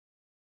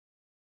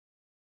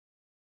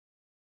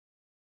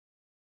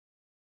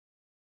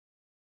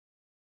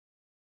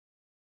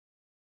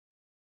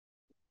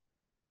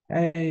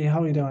Hey,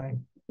 how are you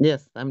doing?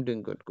 Yes, I'm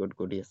doing good, good,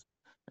 good. Yes.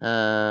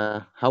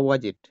 How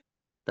was it?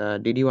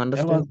 Did you It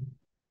understand? was,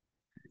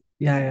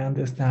 yeah, I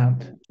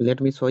understand.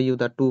 Let me show you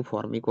the two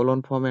form,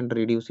 echelon form and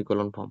reduced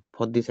echelon form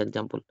for this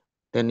example.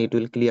 Then it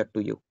will clear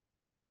to you.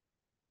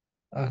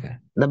 Okay.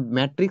 The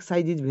matrix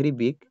size is very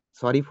big.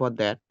 Sorry for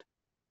that.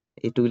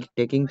 It will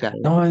taking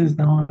time. No worries,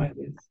 no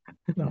worries.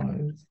 No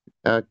worries.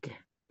 Okay.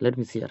 Let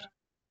me see here.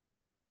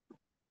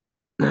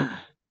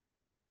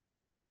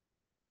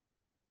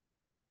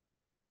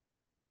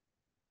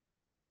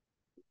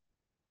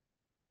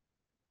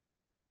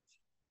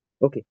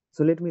 Okay.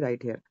 So let me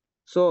write here.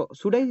 So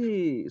should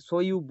I show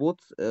you both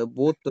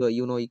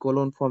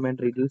echelon form and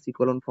reduced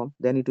echelon form?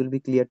 Then it will be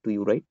clear to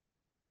you, right?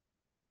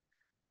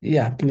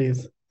 Yeah,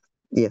 please.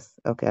 Yes,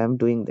 okay, I'm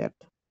doing that.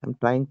 I'm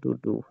trying to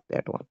do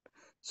that one.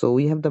 So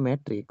we have the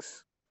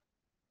matrix.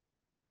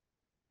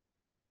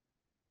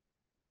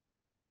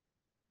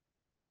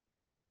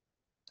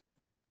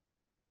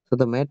 So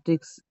the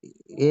matrix,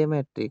 A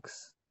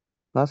matrix,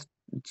 first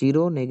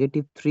 0,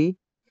 -3,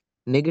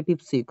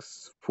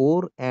 -6,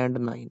 4, and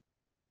 9.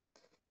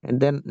 And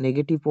then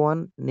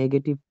 -1,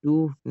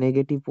 -2,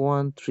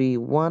 -1, 3,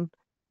 1.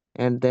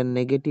 And then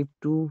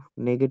 -2,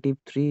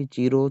 -3,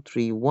 0,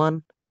 3,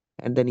 1.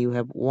 And then you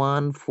have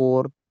 1,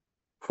 4,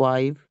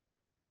 5,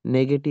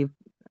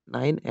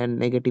 -9, and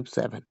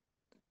 -7.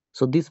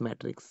 So this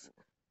matrix.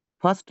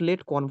 First,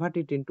 let convert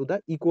it into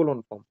the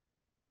echelon form.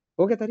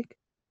 Okay, Tariq?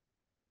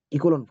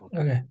 Echelon form.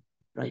 Okay.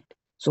 Right.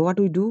 So what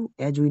we do,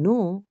 as we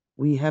know,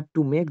 we have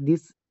to make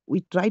this,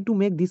 we try to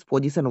make this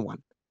position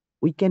 1.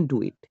 We can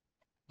do it.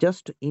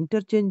 Just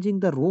interchanging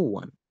the row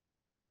 1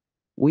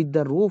 with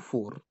the row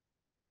 4,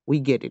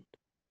 we get it.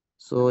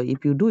 So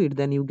if you do it,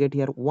 then you get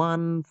here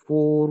 1,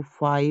 4,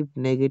 5,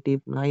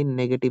 -9,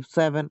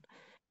 -7.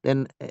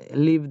 Then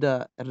leave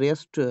the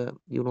rest, the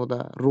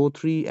row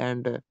 3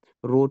 and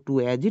row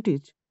 2 as it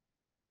is,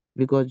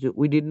 because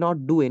we did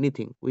not do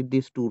anything with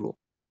these two row.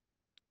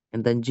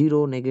 And then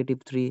 0,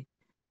 -3,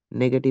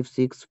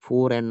 -6,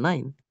 4, and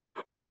 9.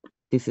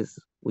 This is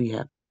we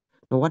have.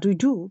 Now what we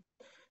do,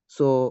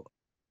 so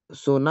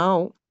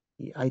now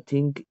I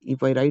think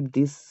if I write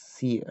this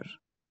here,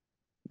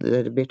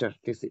 better,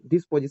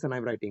 this position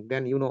I'm writing,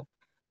 then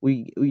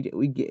we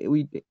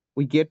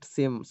get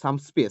some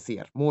space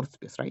here, more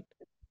space, right?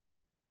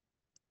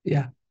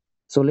 Yeah.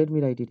 So let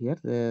me write it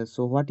here.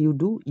 So what you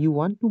do, you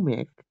want to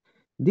make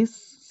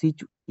this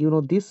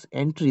this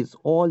entries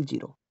all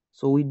 0.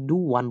 So we do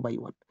one by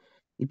one.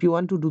 If you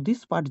want to do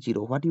this part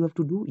 0, what you have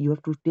to do, you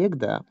have to take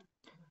the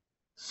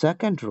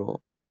second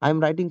row. I'm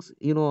writing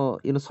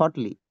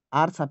shortly,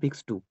 r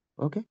suffix 2,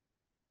 okay,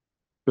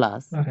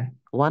 plus Okay.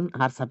 1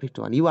 r suffix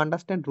 1. You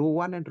understand row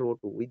 1 and row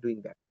 2, we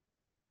doing that.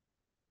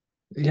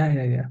 Yeah,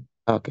 yeah, yeah.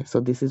 Okay, so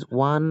this is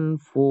 1,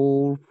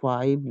 4,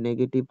 5,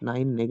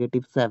 -9,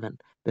 -7.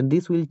 Then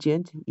this will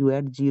change. You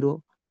add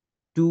 0,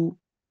 2,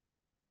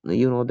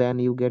 then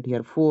you get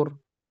here 4,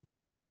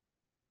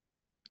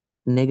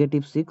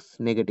 -6,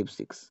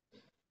 -6.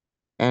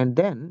 And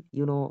then,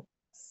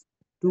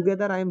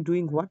 together I am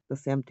doing what? The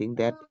same thing,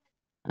 that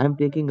I am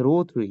taking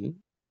row 3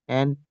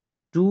 and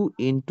 2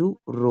 into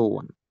row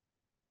 1.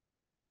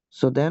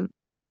 So then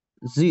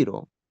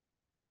 0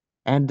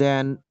 and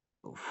then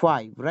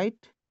 5, right,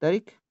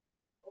 Tariq?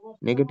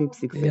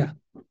 -6 8. Yeah.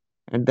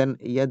 And then,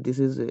 yeah, this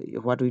is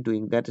what we're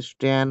doing. That is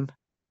 10.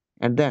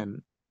 And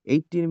then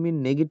 18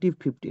 mean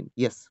 -15.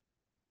 Yes,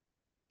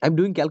 I'm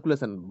doing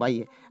calculation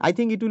by. I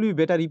think it will be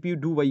better if you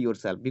do by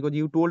yourself, because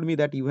you told me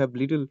that you have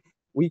little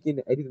weak in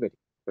arithmetic,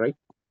 right?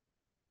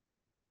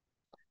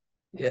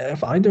 Yeah,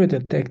 if I do it,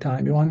 it'll take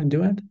time. You want to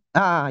do it?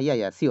 Yeah,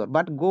 yeah, sure.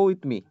 But go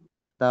with me,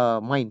 the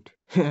mind.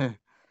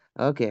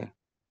 Okay.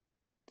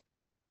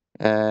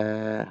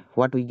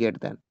 What we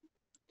get then?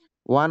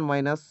 1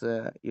 minus,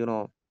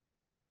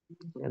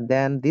 and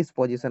then this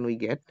position we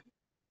get.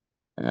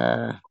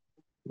 Uh,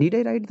 did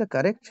I write the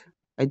correct?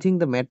 I think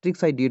the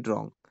matrix I did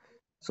wrong.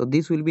 So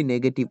this will be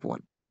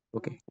 -1.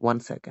 Okay, 1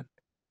 second.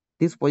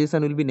 This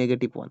position will be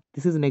 -1.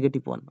 This is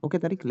 -1. Okay,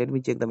 Tariq, let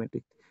me check the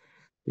matrix.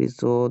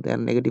 So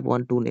then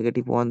 -1, 2,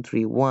 -1,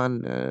 3,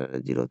 1,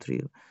 0,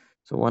 3.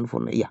 So 1,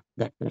 4. Yeah,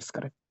 that's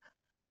correct.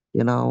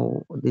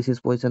 This is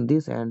position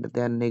this, and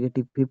then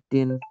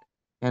 -15,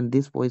 and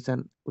this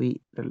position we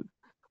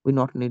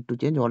not need to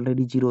change.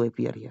 Already 0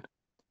 appear here.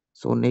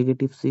 So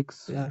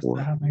 -6, Yes, I 4.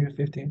 have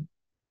 -15.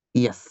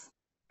 Yes,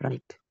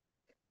 right.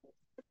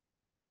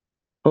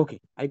 Okay,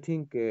 I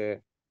think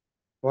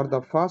for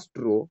the first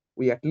row,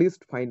 we at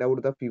least find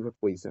out the pivot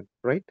position,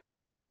 right?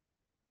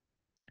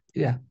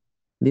 Yeah.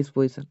 This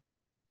position.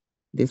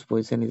 This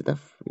position is the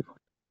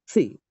pivot.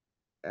 See,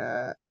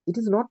 it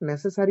is not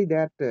necessary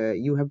that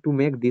you have to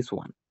make this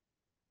one.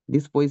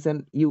 This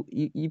position,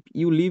 if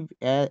you leave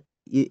as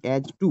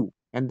 2,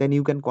 and then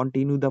you can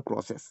continue the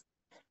process.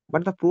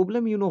 But the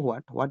problem, you know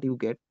what you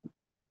get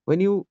when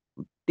you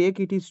take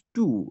it is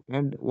 2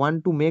 and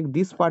want to make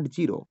this part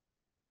 0,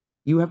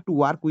 you have to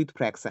work with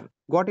fraction.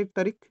 Got it,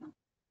 Tariq?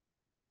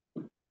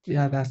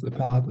 Yeah, that's the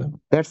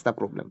problem. That's the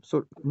problem.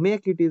 So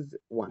make it is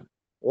 1.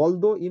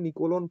 Although in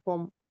echelon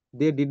form,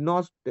 they did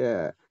not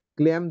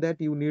claim that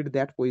you need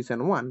that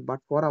position 1, but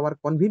for our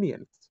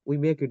convenience we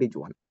make it is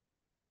 1,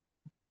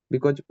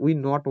 because we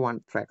not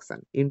want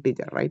fraction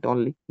integer, right?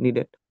 Only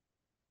needed.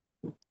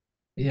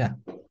 Yeah.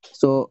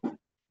 So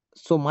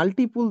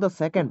multiple the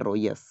second row,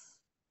 yes,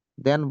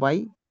 then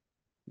by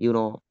you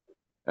know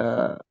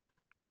uh,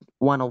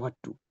 1 over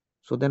 2.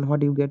 So then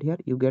what you get here?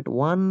 You get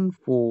 1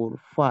 4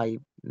 5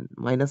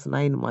 minus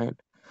 9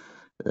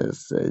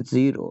 minus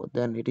 0,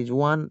 then it is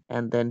 1,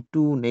 and then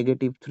 2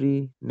 negative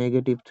 3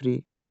 negative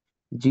 3,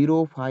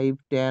 0 5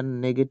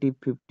 10 negative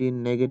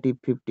 15 negative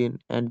 15,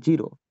 and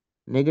 0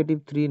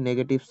 negative 3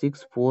 negative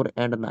 6 4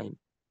 and 9.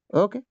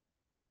 Okay.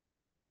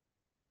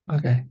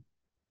 Okay.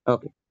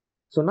 Okay.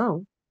 So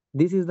now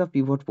this is the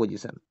pivot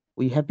position.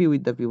 We happy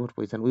with the pivot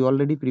position. We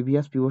already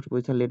previous pivot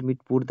position. Let me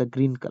put the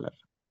green color,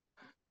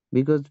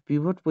 because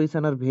pivot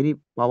position are very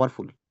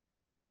powerful.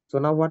 So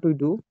now what we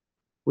do?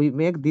 We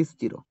make this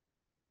 0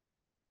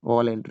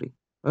 all entry.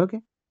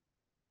 Okay.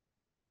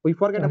 We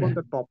forget about Okay.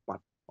 the top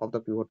part of the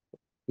pivot.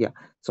 Yeah.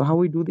 So how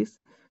we do this?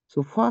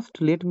 So first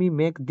let me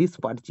make this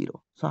part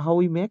 0. So how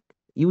we make?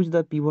 Use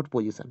the pivot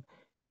position.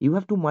 You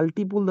have to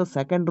multiple the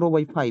second row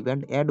by 5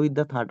 and add with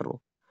the third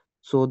row.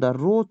 So the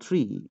row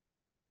 3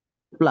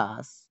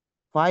 plus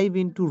 5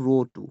 into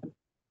row 2.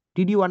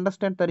 Did you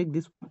understand, Tariq?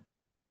 This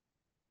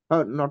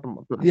not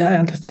Yeah, plus. I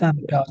understand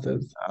the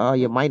process.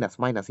 Yeah,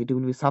 minus. It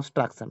will be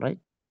subtraction, right?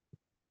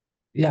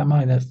 Yeah,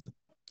 minus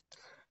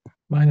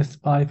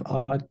 5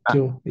 or Ah,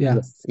 2.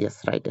 Yeah.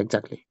 yes, right,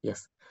 exactly.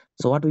 Yes.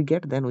 So what we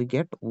get? Then we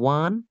get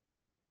 1,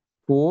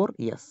 4,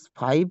 yes,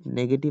 5,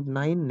 negative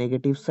 9,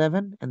 negative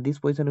 7, and this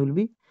position will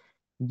be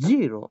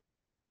 0,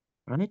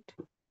 right?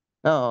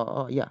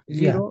 Yeah,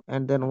 Yeah. 0,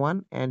 and then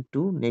 1 and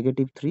 2,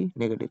 negative 3,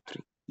 negative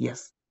 3.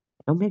 Yes.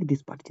 Now make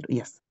this part 0.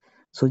 Yes.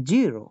 So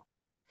 0,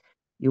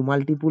 you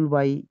multiple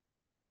by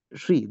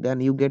 3,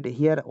 then you get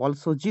here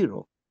also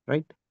 0,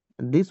 right?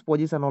 And this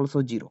position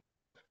also 0,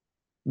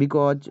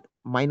 because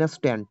minus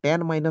 10,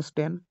 10 minus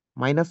 10,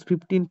 minus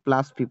 15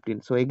 plus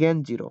 15. So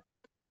again 0.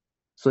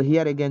 So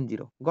here again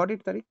 0. Got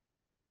it, Tariq?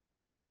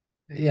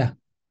 Yeah.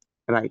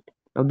 Right.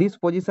 Now this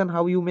position,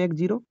 how you make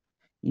 0?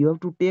 You have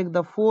to take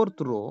the fourth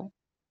row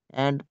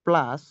and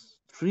plus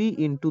 3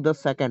 into the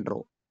second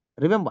row.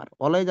 Remember,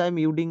 always I am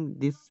using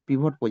this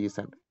pivot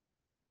position.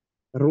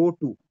 Row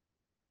 2.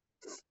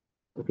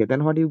 Okay,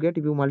 then what you get?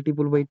 If you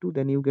multiple by 2,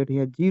 then you get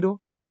here 0.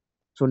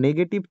 So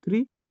negative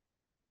 3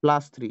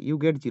 plus 3, you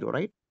get 0,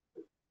 right?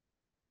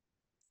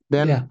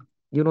 Then,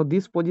 Yeah.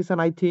 this position,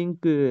 I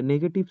think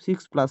negative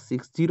 6 plus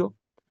 6, 0.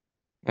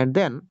 And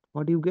then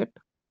what you get?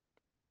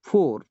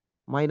 4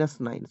 minus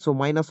 9. So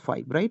minus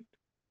 5, right?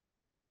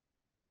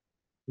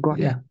 Got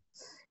it. Yeah.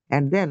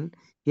 And then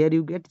here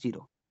you get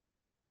 0.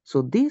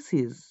 So this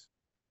is,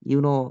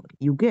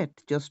 you get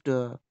just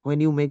when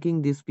you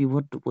making this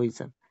pivot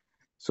position.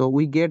 So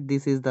we get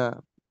this is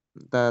the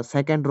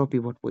second row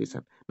pivot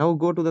position. Now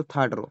go to the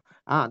third row.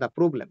 The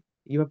problem.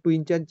 You have to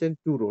interchange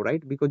two row,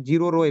 right? Because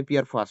 0 row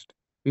appear first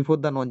before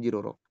the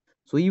non-zero row.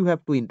 So you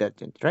have to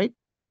interchange, right?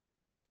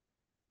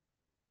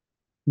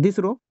 This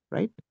row,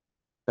 right?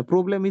 The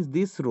problem is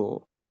this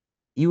row,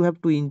 you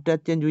have to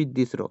interchange with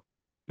this row,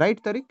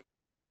 right, Tariq?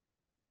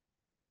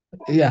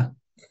 Yeah.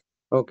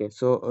 Okay,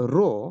 so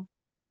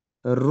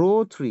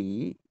row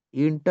 3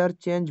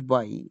 interchange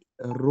by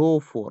row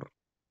 4.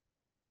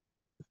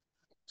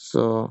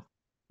 So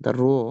the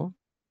row,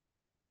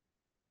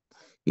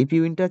 if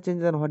you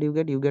interchange, then what you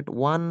get? You get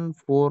 1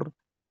 4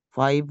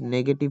 5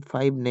 negative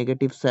 5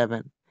 negative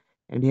 7,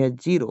 and here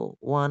 0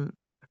 1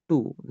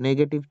 2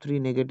 negative 3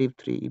 negative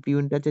 3. If you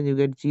interchange, you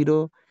get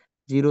 0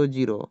 0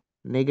 0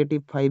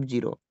 negative 5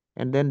 0,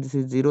 and then this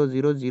is 0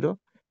 0 0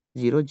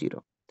 0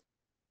 0.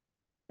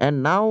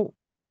 And now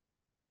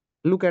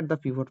look at the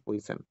pivot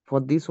position. For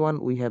this one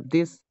we have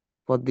this.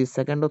 For this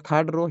second or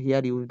third row,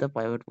 here you have the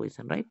pivot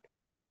position, right?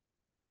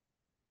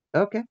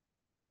 Okay.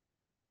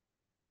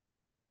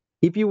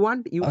 If you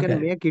want, you can Okay.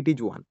 make it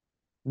is 1,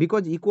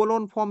 because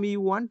echelon form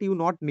you want, you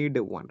not need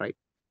a 1, right?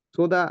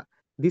 So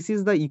this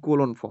is the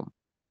echelon form.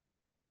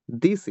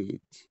 This is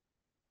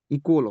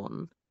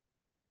echelon.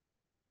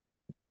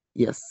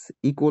 Yes,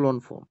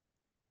 echelon form,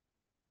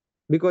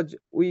 because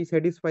we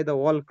satisfy the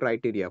all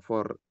criteria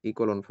for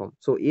echelon form.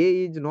 So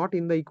A is not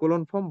in the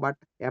echelon form, but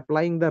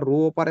applying the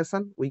row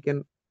operation, we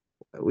can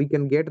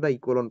get the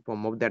echelon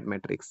form of that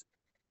matrix.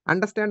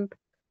 Understand,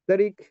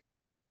 Tariq?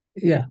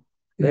 Yeah.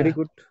 Very Yeah.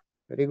 good.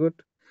 Very good.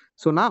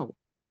 So now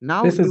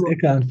This is you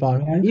echelon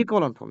form, right?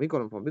 echelon form,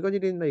 because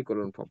it is in the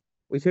echelon form.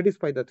 We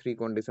satisfy the three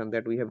conditions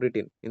that we have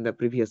written in the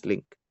previous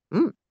link.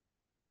 Hmm.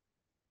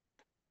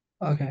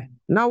 Okay.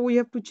 Now we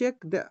have to check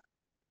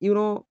you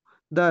know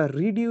the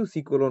reduced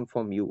echelon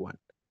form you want.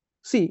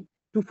 See,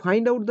 to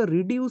find out the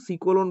reduced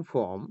echelon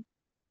form,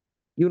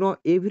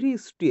 every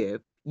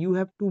step you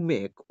have to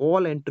make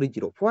all entry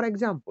 0. For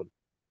example,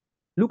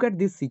 look at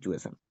this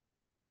situation.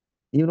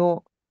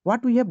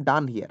 What we have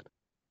done here.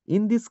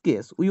 In this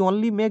case, we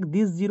only make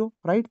this 0,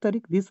 right,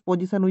 Tariq? This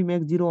position we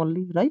make 0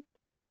 only, right?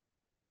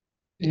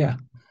 Yeah.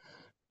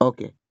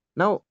 Okay.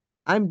 Now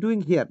I'm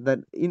doing here that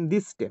in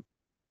this step.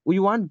 we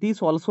want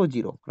this also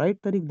 0,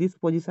 right, Tariq, this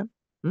position.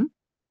 Hmm?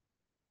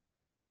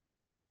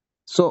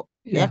 So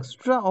Yeah.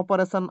 extra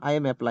operation I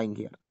am applying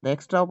here. The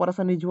extra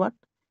operation is what?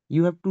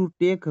 You have to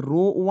take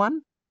row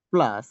 1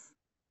 plus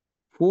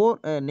 4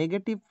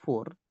 negative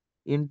 4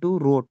 into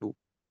row 2.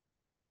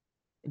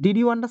 Did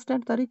you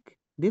understand, Tariq?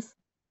 These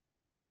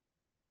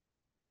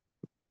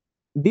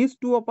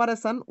two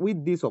operation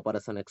with this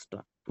operation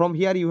extra. From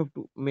here you have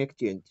to make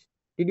change.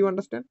 Did you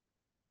understand?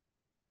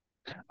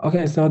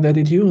 Okay, so the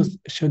reduce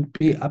should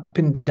be up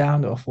and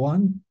down of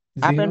one,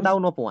 Up and zeros.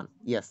 down of 1.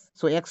 Yes.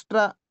 So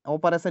extra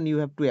operation you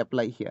have to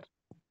apply here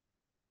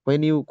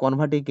when you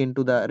convert it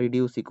into the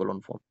reduced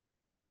echelon form.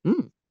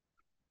 Hmm.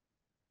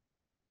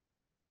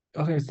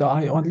 Okay, so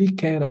I only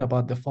care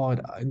about the 4.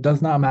 It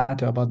does not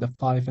matter about the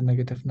 5 and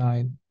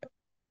 -9.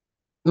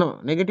 No,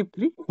 negative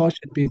 3. 4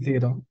 should be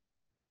 0.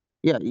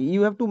 Yeah,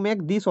 you have to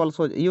make this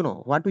also.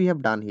 What we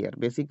have done here.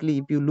 Basically,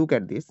 if you look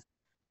at this,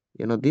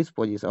 this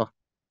position. Oh,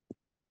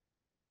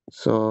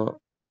 so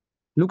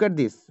look at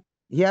this.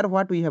 Here,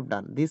 what we have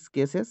done. These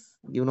cases,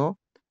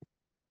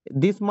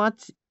 this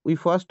much we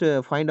first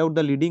find out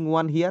the leading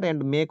one here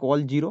and make all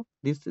 0.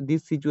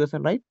 This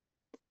situation, right?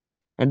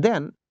 And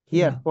then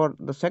here Yeah, for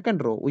the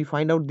second row, we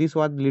find out this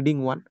was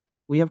leading one.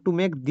 We have to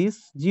make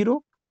this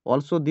 0,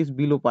 also this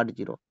below part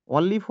 0.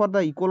 Only for the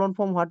echelon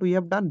form, what we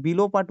have done,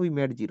 below part we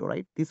made 0,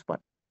 right? This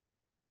part.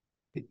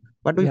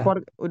 But yeah.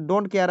 we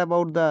don't care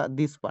about the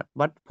this part.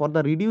 But for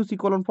the reduced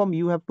echelon form,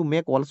 you have to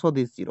make also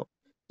this 0.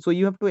 So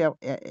you have to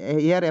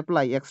here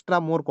apply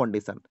extra more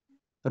condition.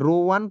 Row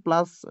 1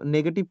 plus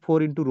negative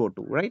 4 into row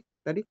 2, right?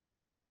 That is,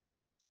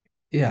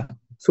 Yeah.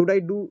 should I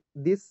do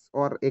this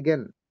or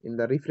again in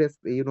the refresh,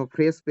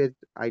 phrase page,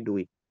 I do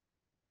it?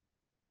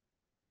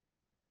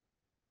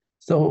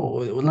 So,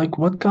 like,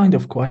 what kind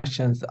of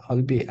questions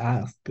I'll be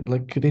asked?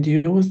 Like,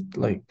 reduced,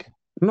 like,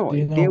 No, do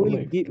you know,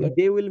 like,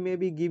 they will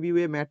maybe give you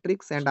a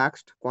matrix and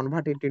asked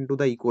convert it into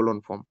the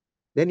echelon form.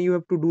 Then you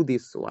have to do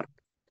this work.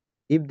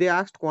 If they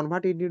asked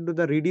convert it into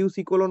the reduced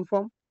echelon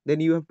form,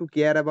 then you have to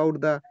care about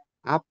the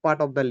up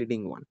part of the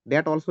leading one.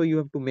 That also you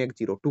have to make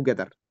 0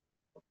 together.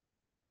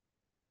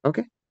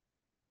 Okay.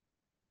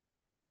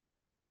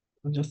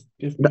 just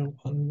give me The,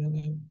 1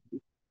 minute.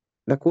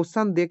 the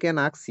question they can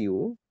ask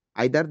you,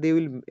 either they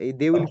will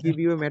Okay. give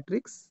you a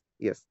matrix,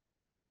 yes,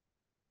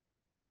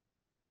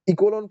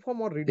 echelon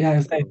form or Yeah, reduced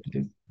I say echelon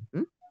please.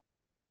 form.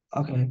 Hmm?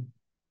 Okay.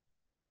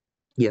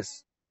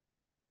 Yes.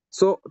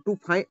 So to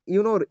find,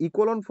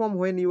 echelon form,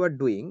 when you are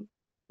doing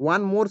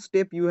one more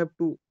step, you have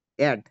to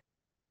add.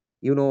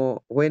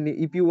 When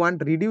if you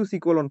want reduce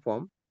echelon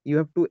form, you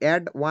have to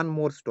add one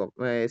more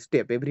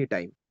step every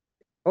time.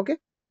 Okay.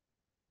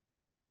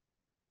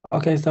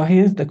 Okay, so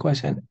here's the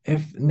question.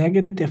 If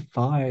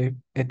 -5,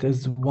 it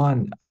is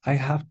 1, I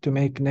have to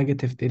make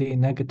 -3,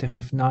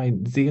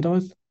 -9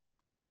 zeros.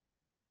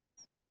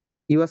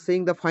 You are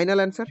saying the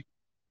final answer.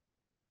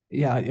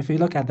 Yeah, if you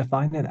look at the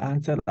final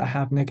answer, I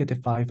have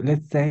 -5.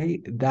 Let's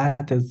say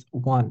that is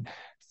 1.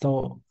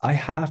 So I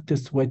have to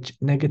switch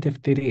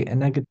 -3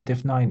 and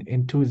 -9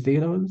 into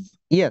zeros.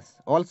 Yes,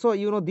 also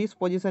this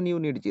position you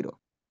need 0.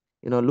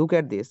 Look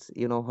at this,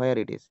 where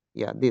it is.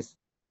 Yeah,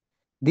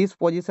 this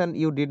position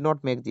you did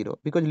not make 0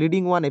 because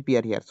leading one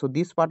appear here, so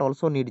this part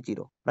also need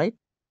 0, right?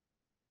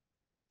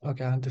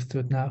 Okay, I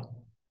understood now.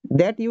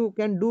 That you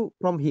can do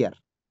from here.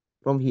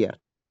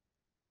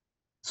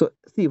 So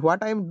see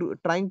what I am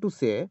trying to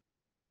say.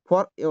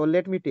 For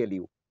let me tell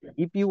you,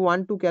 if you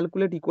want to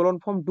calculate echelon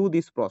form, do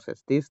this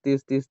process, this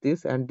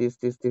and this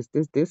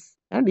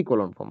and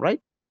echelon form,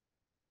 right?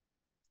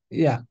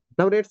 Yeah.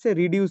 Now let's say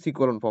reduce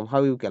echelon form.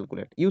 How you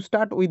calculate? You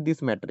start with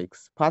this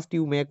matrix. First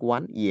you make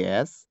 1,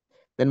 yes.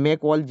 Then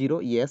make all 0,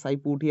 yes, I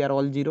put here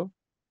all 0.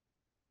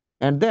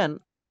 And then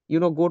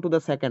go to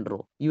the second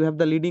row. You have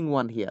the leading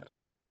one here.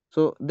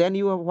 So then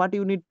you have what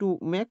you need to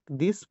make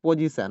this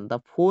position. The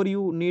 4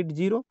 you need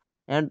 0,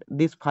 and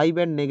this 5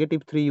 and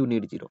 -3 you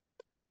need 0.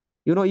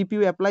 If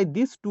you apply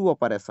these two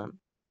operation,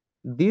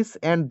 this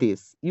and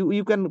this,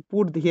 you can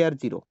put here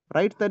 0,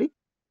 right, Tariq?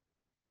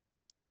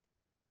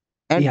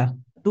 And Yeah.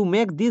 to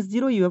make this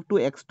 0, you have to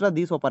extra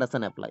this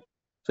operation apply.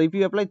 So if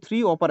you apply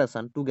three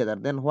operation together,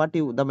 then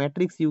the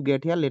matrix you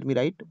get here, let me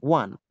write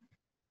 1.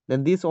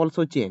 Then this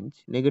also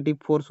change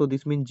 -4, so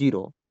this means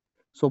 0.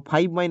 So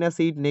 5 minus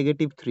 8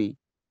 -3,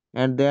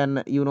 and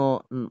then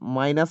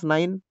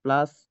 -9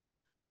 plus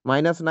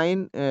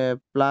 -9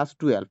 plus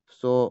 12,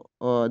 so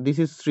this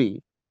is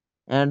 3,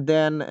 and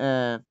then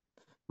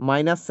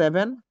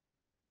 -7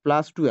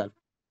 plus 12,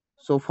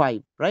 so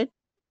 5, right?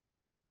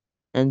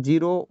 And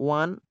 0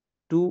 1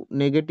 2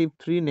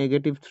 -3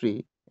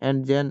 -3,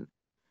 and then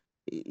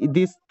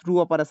this true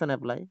operation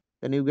apply,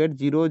 then you get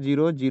 0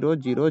 0 0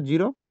 0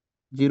 0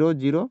 0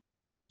 0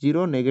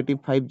 0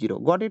 -50.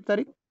 Got it,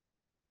 Tariq?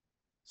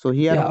 So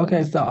here Yeah, also.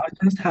 okay, so I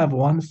just have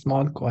one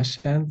small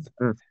question.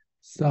 Mm.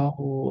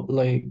 So,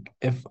 like,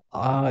 if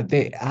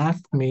they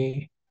ask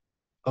me,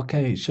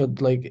 okay, should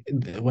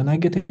when I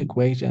get an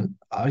equation,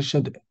 I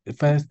should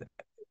first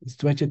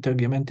switch it to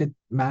augmented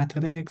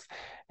matrix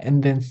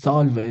and then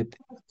solve it.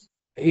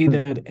 Hmm.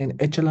 either in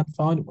echelon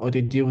form or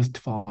reduced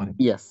form.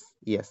 Yes,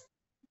 yes,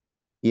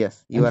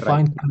 yes, you And are right.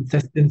 find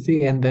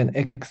consistency and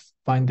then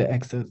find the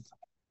x's.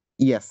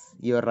 Yes,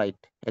 you are right.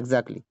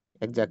 Exactly,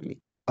 exactly.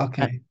 And,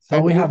 Okay, so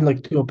and we you have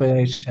like two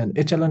operation,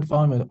 echelon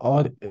form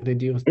or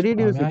reduced form,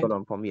 reduce right?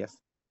 echelon form, yes.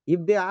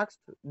 If they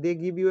asked, they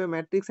give you a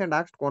matrix and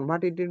asked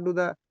convert it into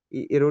the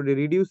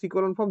reduce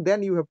echelon form,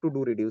 then you have to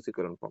do reduce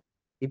echelon form.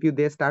 If you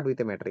they start with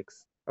a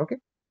matrix, okay.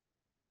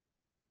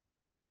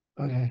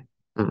 Okay.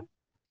 Hmm.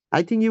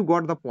 I think you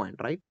got the point,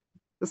 right?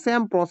 The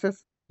same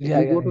process. Yeah,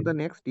 You yeah, go to yeah. the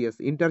next, yes,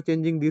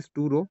 interchanging these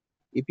two row.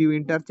 If you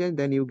interchange,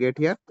 then you get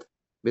here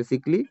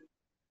basically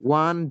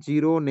 1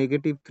 0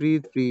 negative 3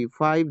 3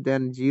 5,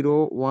 then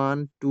 0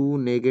 1 2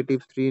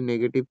 negative 3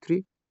 negative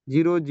 3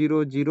 0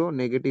 0 0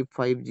 negative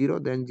 5 0,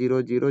 then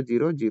 0 0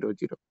 0 0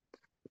 0.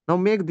 Now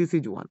make this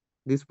is 1,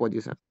 this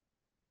position.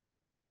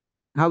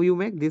 How you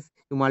make this?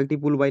 You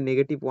multiple by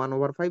negative 1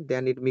 over 5,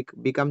 then it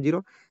become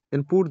 0.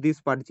 Then put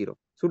this part 0.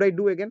 Should I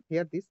do again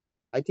here this?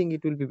 I think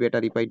it will be better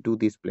if I do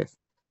this place.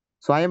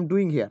 So I am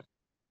doing here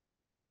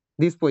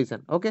this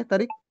position. Okay,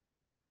 Tariq?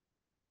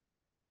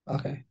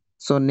 Okay.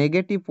 So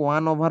negative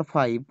 1 over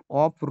 5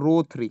 of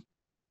row 3.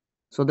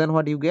 So then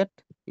what you get?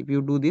 If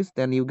you do this,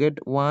 then you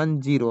get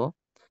 1 0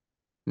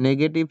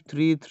 negative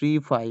 3 3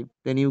 5.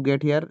 Then you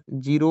get here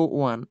 0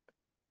 1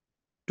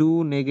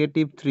 2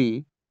 negative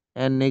 3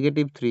 and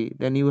negative 3.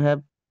 Then you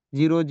have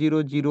 0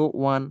 0 0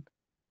 1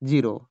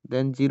 0.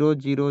 Then 0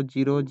 0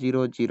 0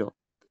 0 0.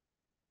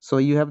 So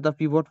you have the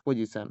pivot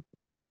position.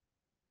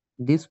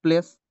 This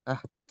place,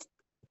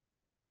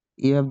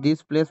 you have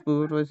this place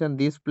pivot position,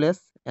 this place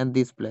and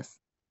this place.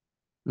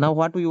 Now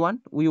what we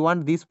want? We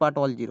want this part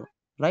all 0.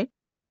 Right?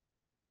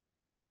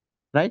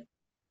 Right?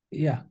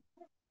 Yeah.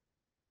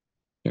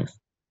 Yes.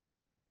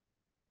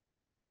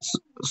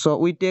 So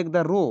we take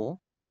the row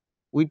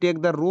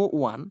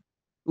 1,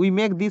 we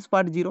make this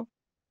part 0.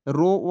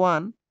 Row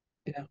 1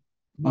 Yeah.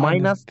 Minus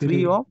minus 3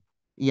 three of,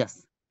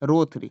 yes,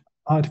 row 3.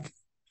 or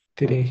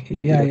three.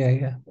 Yeah, Yes. yeah,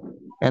 yeah.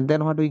 And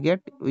then what we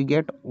get? We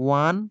get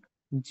 1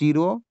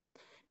 0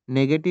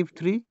 negative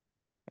 3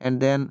 and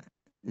then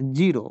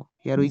 0.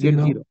 Here we get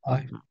 0. Zero,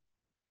 five.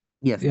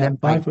 Yes, Yeah, then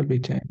 5. five will be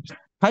changed.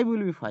 5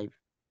 will be 5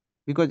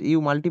 because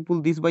you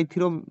multiple this by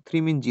 3,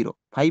 3 means 0.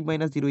 5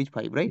 minus 0 is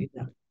 5, right?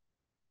 Yeah.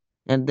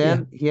 And Yeah.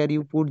 then here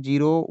you put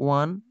 0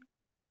 1.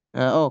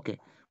 Okay,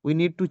 we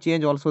need to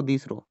change also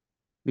this row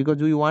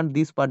because we want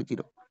this part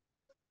 0.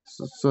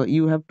 So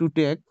you have to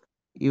take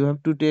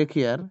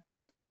here,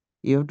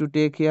 you have to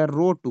take here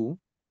row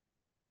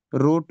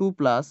 2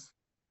 plus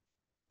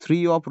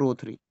 3 of row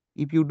 3.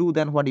 If you do,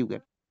 then what you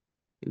get?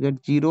 You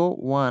get 0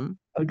 1,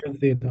 Okay,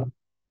 zero,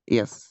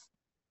 yes,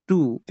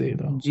 2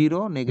 zero.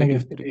 0 negative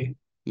Negative 3, three.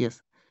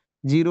 yes,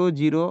 0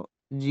 0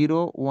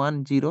 0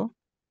 1 0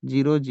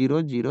 0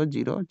 0 0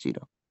 0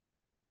 0.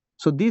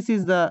 So this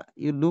is the,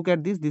 you look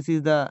at this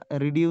is the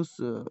reduce,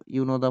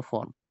 the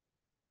form,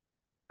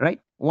 right?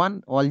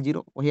 1 all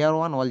 0, here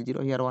 1 all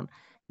 0, here 1.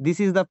 This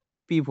is the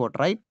pivot,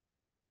 right?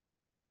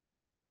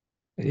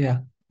 Yeah.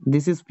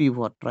 This is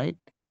pivot, right?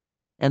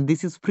 And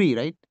this is free,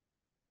 right?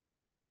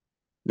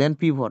 Then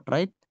pivot,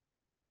 right?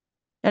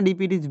 And if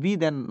it is B,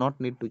 then not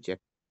need to check.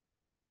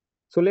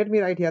 So let me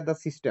write here the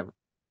system.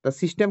 The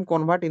system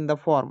convert in the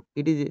form.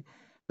 It is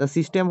the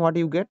system what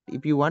you get.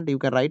 If you want, you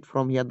can write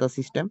from here the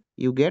system.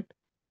 You get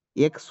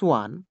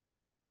x1,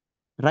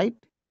 right?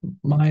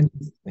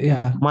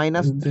 Yeah.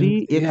 Minus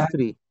Yeah.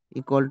 3x3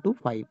 equal to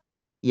 5.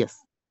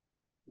 Yes.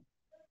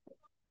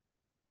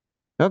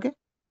 Okay.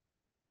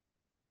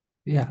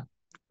 Yeah.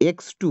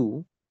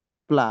 X2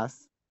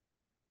 plus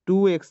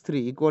 2x3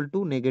 equal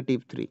to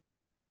negative 3.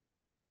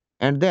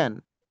 And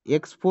then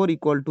x4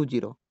 equal to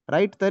 0.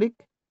 Right, Tariq?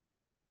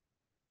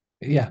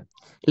 Yeah.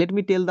 Let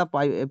me tell the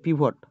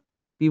pivot.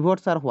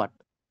 Pivots are what?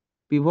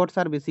 Pivots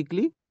are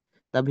basically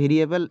the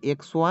variable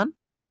x1,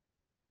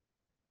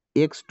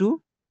 x2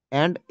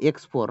 and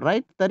x4,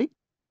 right, Tariq?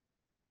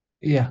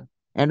 Yeah.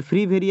 And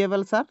free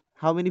variables are,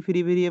 how many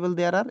free variable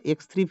there are?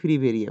 X3 free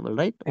variable,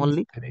 right?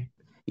 Only. X3.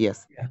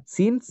 Yes. Yeah.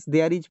 Since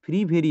there is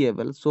free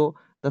variable, so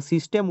the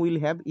system will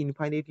have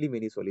infinitely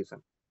many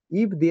solutions.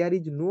 If there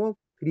is no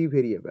free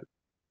variable,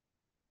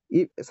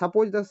 if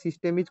suppose the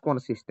system is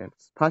consistent,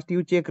 first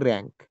you check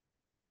rank.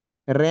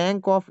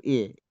 Rank of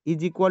A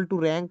is equal to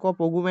rank of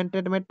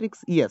augmented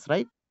matrix. Yes,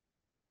 right?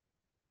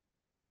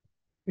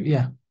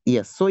 Yeah.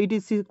 Yes. So it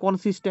is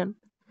consistent.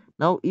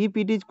 Now, if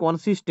it is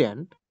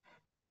consistent,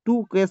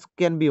 two case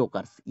can be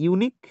occurs: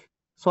 unique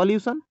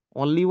solution,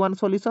 only one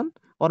solution,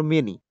 or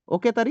many.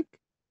 Okay, Tariq?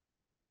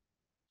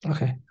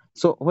 Okay.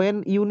 So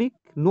when unique,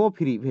 no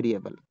free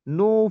variable,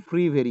 no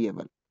free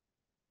variable,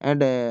 and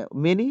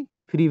many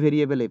free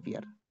variable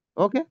appear.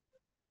 Okay,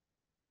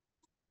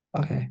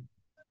 Okay.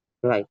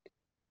 right.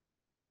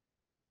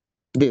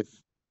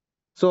 This.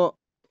 So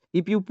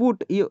if you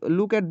put, you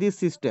look at this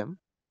system,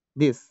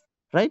 this,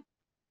 right,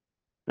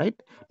 right.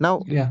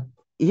 Now Yeah.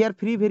 here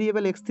free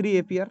variable x3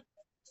 appear.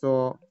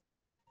 So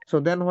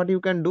then what you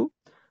can do?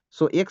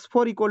 So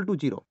x4 equal to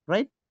 0,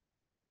 right?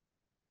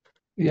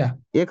 Yeah.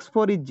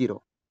 X4 is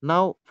 0.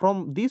 Now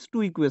from these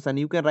two equation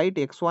you can write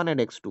x1 and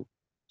x2.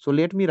 So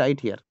let me write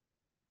here.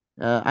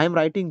 I am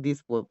writing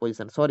this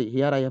position. Sorry,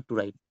 here I have to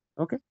write.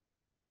 Okay.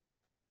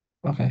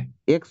 Okay.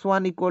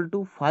 X1 equal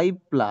to 5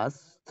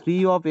 plus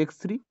 3 of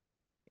x3,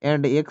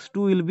 and x2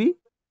 will be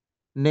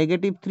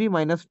negative 3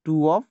 minus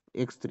 2 of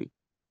x3,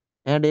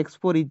 and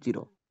x4 is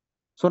 0.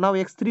 So now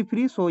x3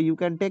 free, so you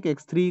can take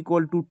x3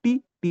 equal to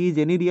t. T is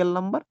any real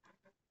number.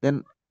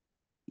 Then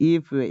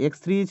if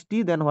x3 is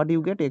t, then what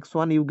you get?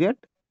 X1 you get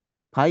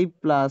 5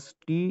 plus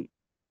t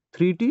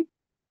 3t,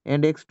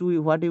 and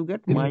x2 what you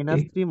get?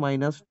 Minus 3D. 3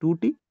 minus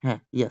 2t.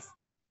 Yes.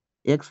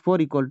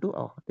 X4 equal to,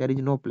 oh, there is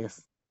no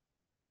place.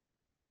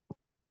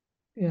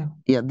 Yeah.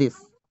 Yeah,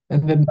 this.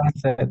 And then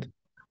that's it.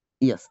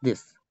 Yes,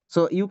 this.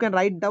 So you can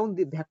write down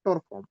the vector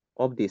form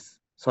of this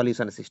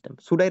solution system.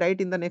 Should I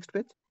write in the next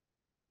page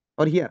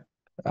or here?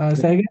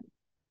 Say again?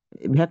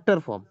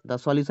 Vector form, the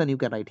solution you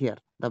can write here,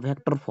 the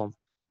vector form.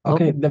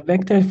 Okay, Okay. the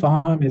vector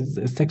form is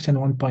section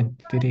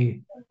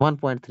 1.3.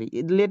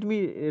 1.3. Let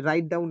me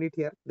write down it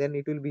here, then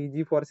it will be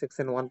easy for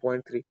section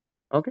 1.3.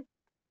 Okay.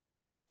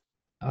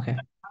 Okay.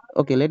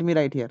 Okay, let me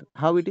write here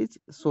how it is.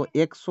 So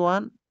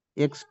x1,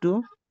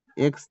 x2,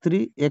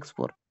 x3,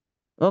 x4.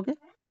 Okay.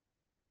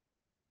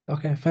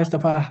 Okay. First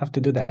of all, I have to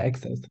do the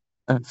X's.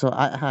 So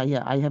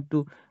yeah, I have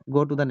to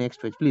go to the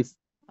next page, please.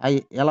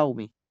 I allow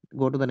me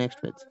go to the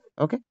next page.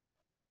 Okay.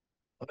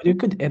 Or you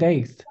could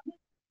erase,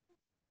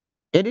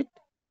 Edit.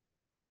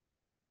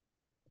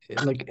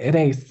 like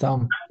erase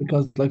some,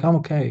 because like I'm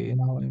okay, you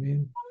know what I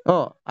mean?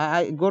 Oh,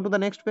 I go to the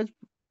next page.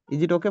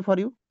 Is it okay for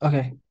you?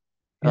 Okay.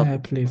 Yeah, Okay.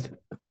 please.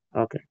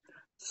 Okay.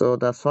 So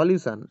the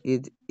solution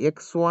is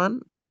x1,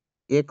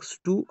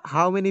 x2.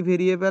 How many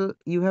variable?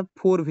 You have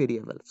four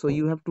variables. So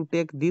you have to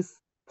take this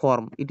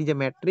form. It is a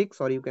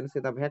matrix, or you can say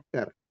the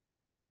vector.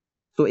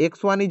 So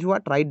x1 is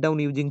what? Write down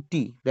using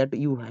t that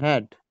you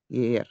had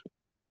here.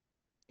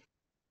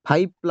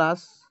 5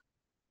 plus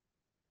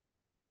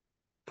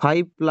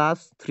 5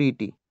 plus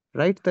 3t.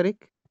 Right, Tariq?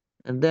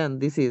 And then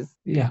this is,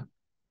 Yeah.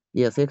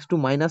 yes, x2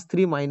 minus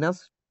 3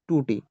 minus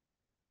 2t.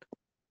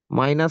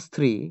 Minus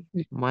 3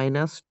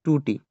 minus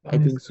 2t. I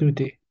Minus think so.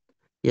 2D.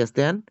 Yes,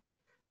 then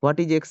what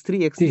is x3?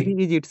 T.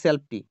 X3 is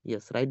itself t.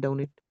 Yes, write down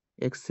it.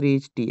 X3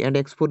 is t and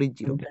x4 is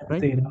 0. And then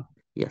Right? 0.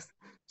 Yes.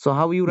 So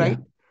how you Yeah. write?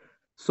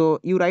 So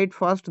you write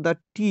first the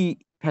t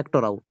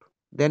factor out.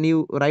 Then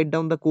you write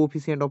down the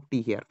coefficient of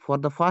t here. For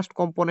the first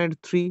component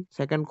 3,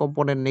 second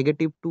component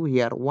negative 2,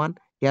 here 1,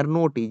 here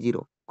no t,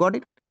 0. Got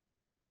it?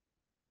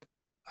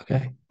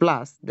 Okay.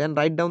 Plus, then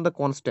write down the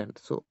constant.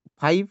 So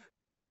 5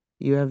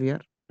 you have here,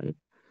 right?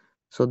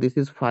 So this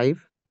is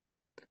 5.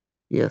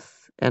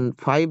 Yes. And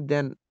 5,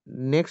 then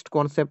next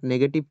concept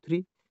negative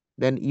 3.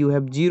 Then you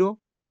have 0.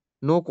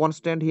 No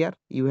constant here.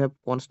 You have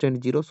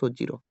constant 0. So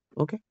 0.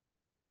 Okay.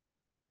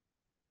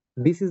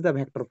 This is the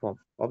vector form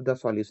of the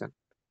solution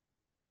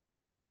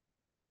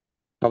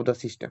of the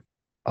system.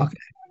 Okay.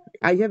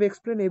 I have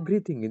explained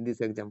everything in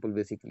this example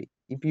basically.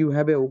 If you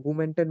have a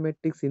augmented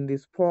matrix in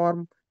this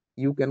form,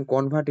 you can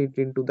convert it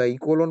into the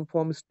echelon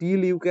form.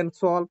 Still you can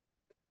solve.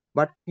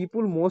 But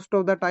people most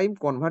of the time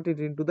convert it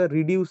into the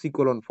reduced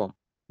echelon form.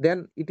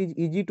 Then it is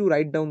easy to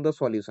write down the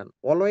solution.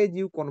 Always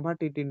you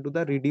convert it into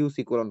the reduced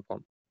echelon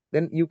form.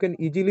 Then you can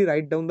easily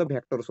write down the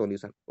vector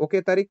solution.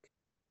 Okay, Tariq?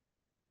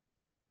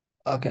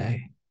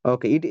 Okay.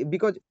 Okay, it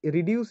because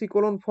reduced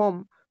echelon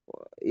form,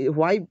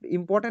 why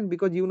important?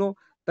 Because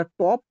the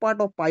top part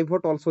of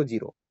pivot also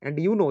 0, and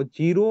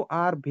 0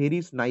 are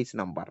very nice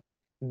number.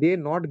 They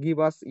not give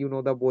us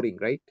the boring,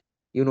 right?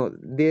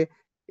 They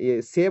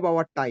save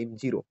our time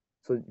 0.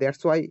 So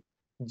that's why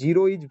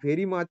 0 is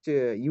very much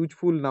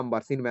useful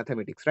numbers in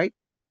mathematics, right?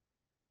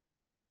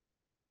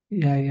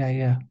 Yeah, yeah,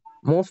 yeah.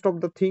 Most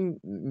of the thing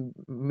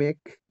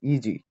make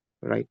easy,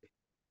 right?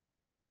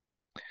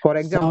 For So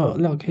example,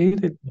 look, here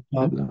is the hmm,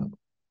 problem.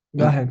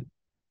 Go hmm, ahead.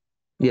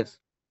 yes,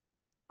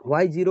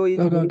 why 0 is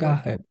Go, very go much.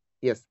 ahead.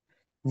 Yes,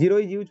 0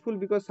 is useful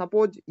because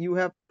suppose you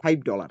have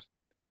 $5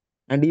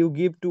 and you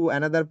give to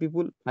another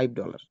people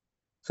 $5.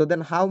 So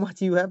then how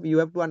much you have? You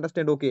have to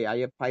understand. Okay, I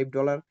have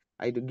 $5.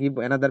 I give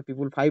another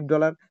people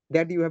 $5.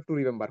 That you have to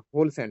remember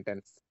whole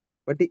sentence.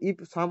 But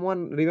if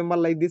someone remember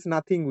like this,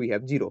 nothing we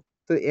have 0.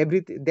 So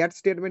everything that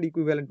statement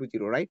equivalent to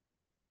 0, right?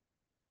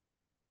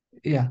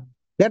 Yeah.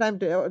 That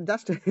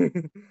just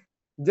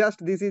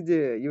just this is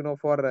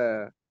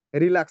for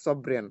relax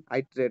of brain.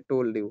 I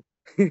told you.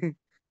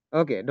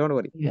 Okay, don't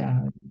worry.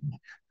 Yeah.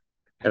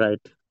 Right.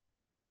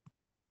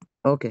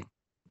 Okay.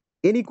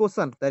 Any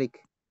question, Tariq?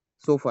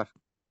 So far,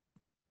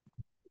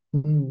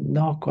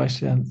 No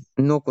questions.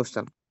 no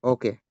question.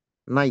 Okay,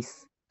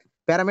 nice.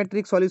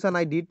 Parametric solution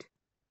I did.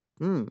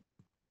 Hmm.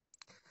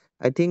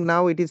 I think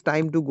now it is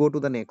time to go to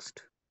the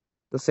next.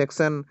 The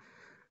section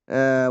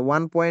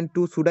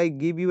 1.2. Should I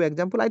give you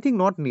example? I think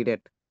not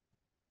needed.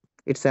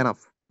 It's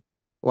enough.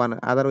 One.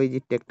 Otherwise,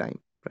 it take time.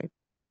 Right.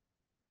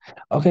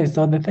 Okay,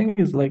 so the thing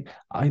is like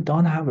I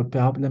don't have a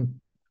problem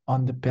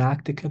on the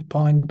practical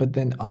point, but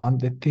then on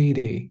the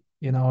theory,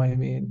 you know what I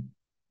mean?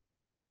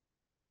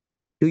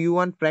 Do you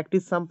want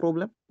practice some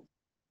problem?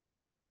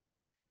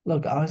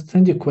 Look, I'll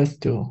send you quiz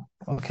two.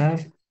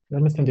 Okay?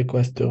 Let me send you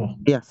quiz two.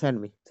 Yeah, send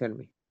me.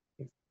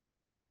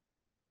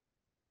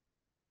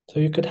 So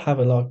you could have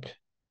a look.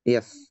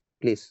 Yes,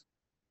 please.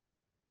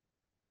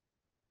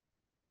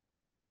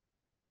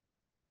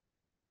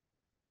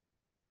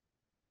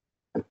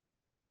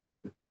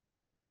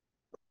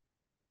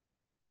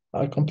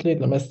 I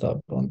completely messed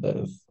up on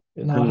this.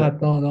 I Yeah.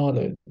 had no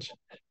knowledge.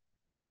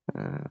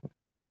 Uh,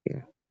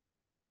 yeah.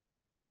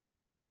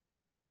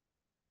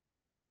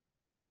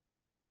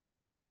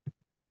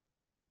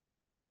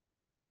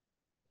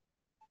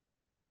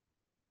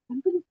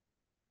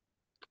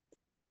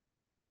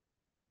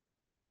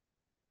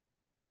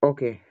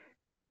 Okay.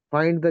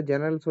 Find the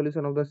general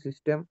solution of the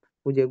system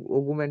whose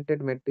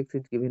augmented matrix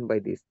is given by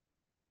this.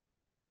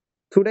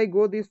 Should I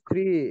go these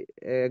three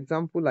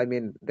example? I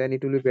mean, then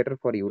it will be better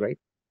for you, right?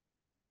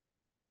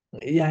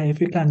 Yeah,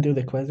 if you can do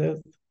the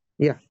quizzes.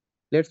 Yeah.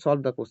 Let's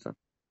solve the question.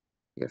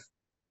 Yes.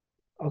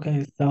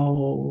 Okay,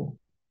 so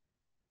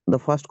The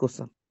first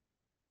question.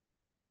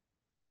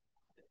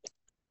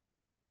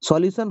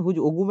 Solution whose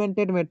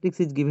augmented matrix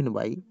is given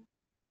by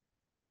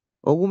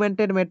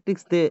augmented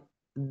matrix they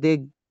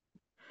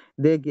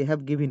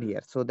have given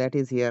here. So that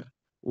is here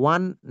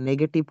 1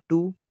 negative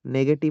 2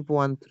 negative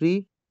 1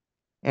 3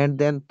 and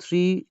then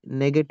 3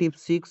 negative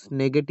 6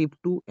 negative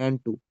 2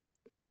 and 2.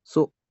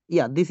 So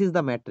yeah, this is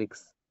the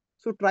matrix.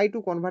 So try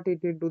to convert it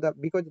into the,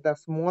 because the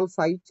small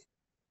size,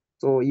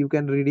 so you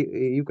can read,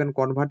 you can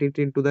convert it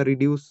into the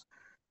reduced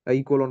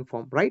echelon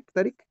form, right,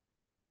 Tariq?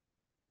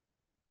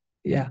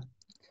 yeah,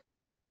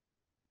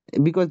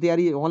 Because there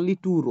is only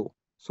two row,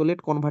 so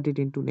let convert it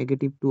into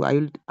negative 2. I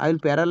will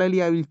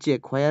parallelly I will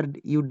check where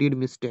you did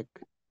mistake.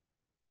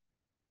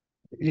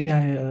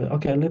 yeah.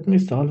 Okay, let me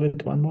solve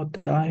it one more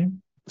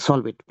time.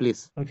 Solve it,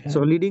 please. So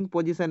Okay, leading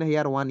position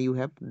here one you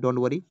have, don't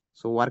worry,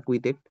 so work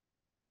with it,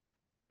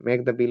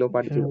 make the below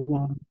part okay, 0.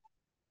 one,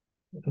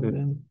 and Hmm.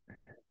 then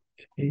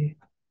 3,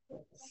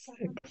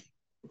 6,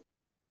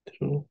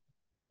 2.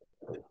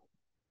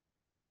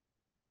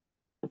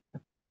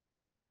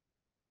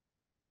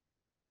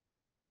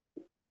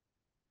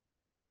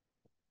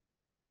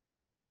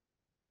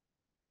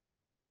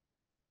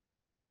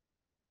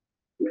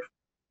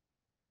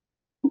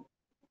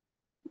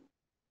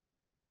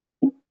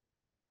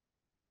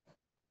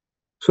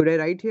 Should I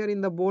write here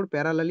in the board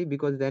parallelly,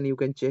 because then you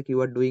can check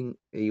you are doing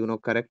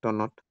correct or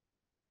not?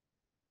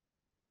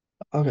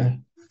 Okay,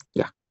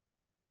 Yeah,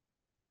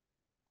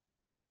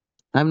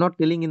 I'm not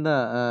telling in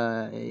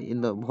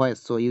the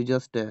voice, so you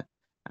just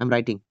I'm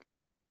writing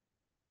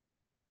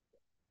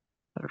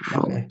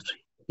row okay,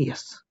 3.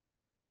 Yes.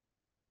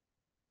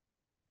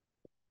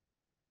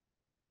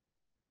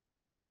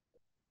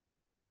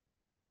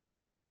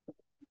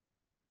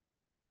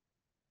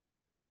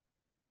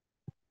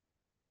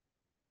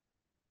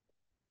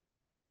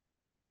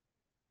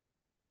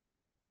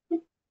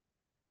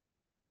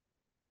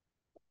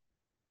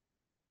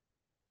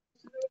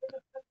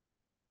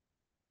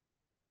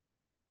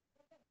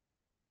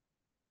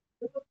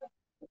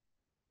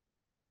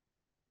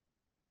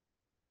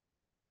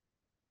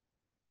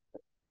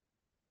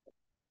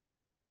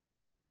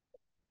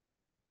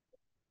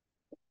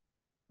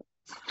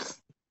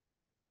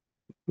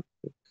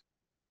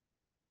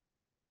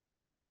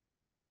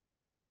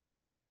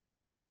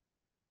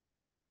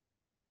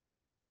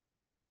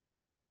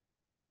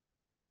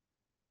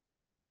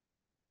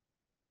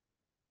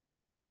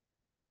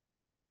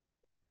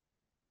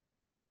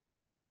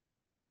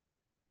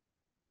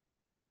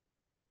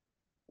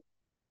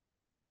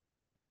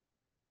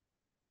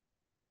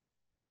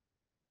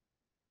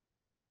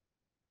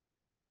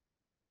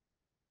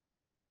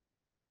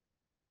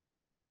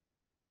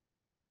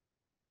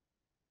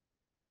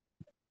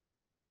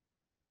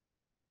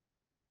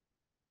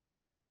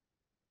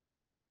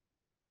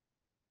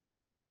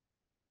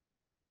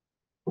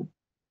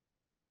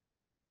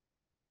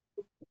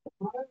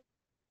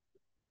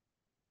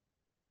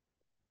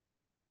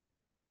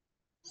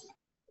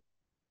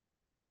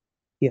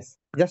 Yes,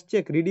 just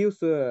check reduce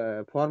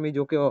form is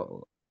okay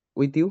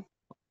with you.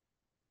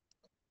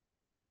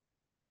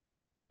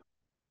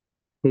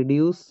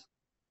 Reduce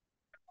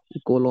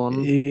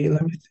colon.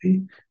 let me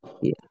see.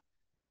 Yeah.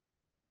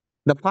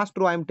 The first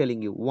row I'm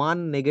telling you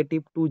 1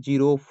 negative 2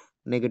 0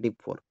 negative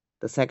 4.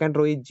 The second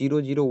row is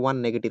 0 0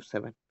 1 negative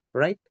 7,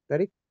 right?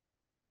 Correct.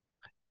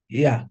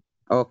 Yeah,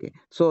 Okay,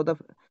 so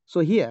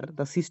here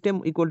the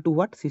system equal to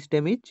what?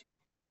 System is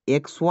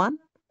x1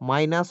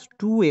 minus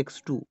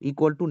 2x2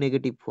 equal to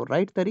negative 4,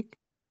 right, Tariq?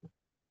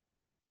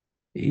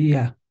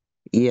 yeah,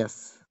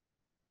 Yes.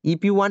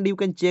 If you want, you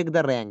can check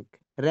the rank.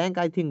 Rank,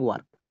 I think,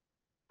 work.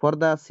 For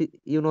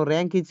the,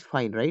 rank is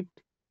fine, right?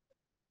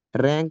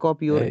 Rank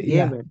of your A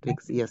yeah.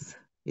 matrix, yes,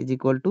 is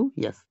equal to,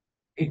 yes,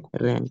 E-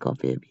 rank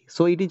of AB.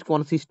 So it is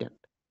consistent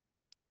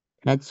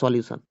as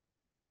solution.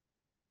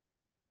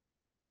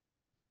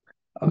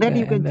 That Okay,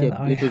 you can and then check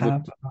I little bit.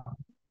 have,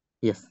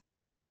 Yes.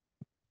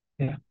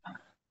 yeah,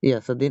 Yeah.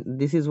 So then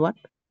this is what?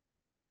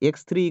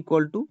 X3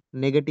 equal to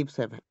negative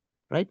 7,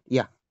 right?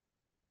 Yeah.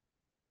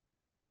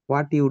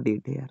 What you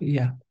did here.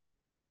 yeah.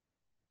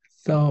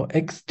 So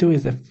x2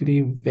 is a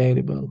free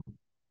variable.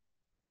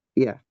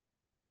 Yeah,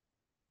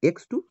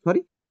 x2,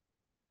 sorry.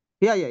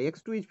 Yeah,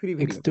 x2 is free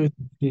variable. X2 is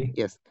free.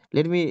 Yes,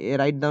 let me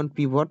write down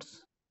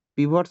pivots.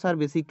 Pivots are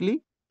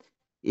basically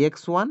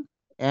x1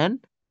 and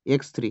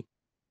x3,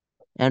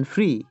 and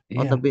free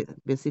or the Yeah.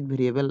 basic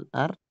variable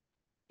are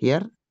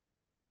here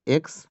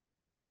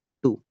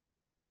x2.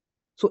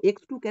 So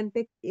x2 can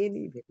take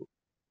any value.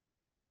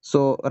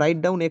 So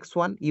write down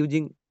x1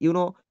 using,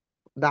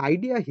 the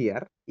idea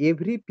here,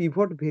 every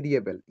pivot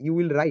variable you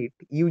will write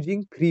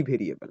using free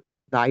variable.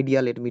 The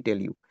idea, let me tell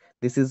you,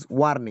 this is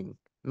warning,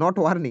 not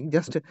warning,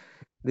 just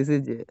this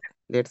is,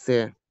 let's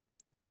say,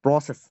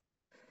 process,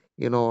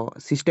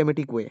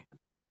 systematic way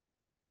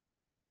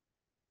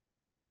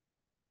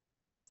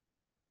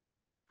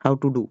how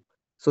to do.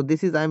 So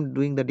this is, I'm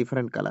doing the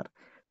different color.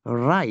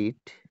 Write,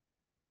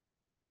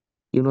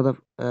 the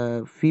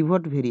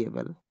pivot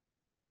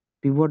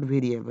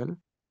variable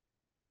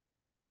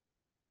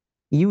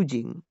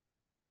using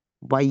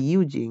by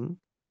using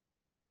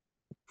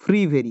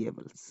free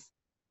variables.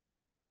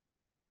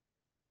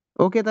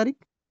 Okay, Tariq?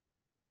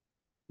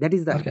 That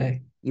is the idea.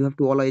 Okay. You have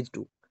to always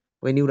do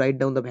when you write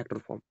down the vector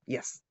form.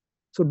 Yes.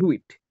 So do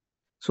it.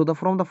 So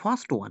from the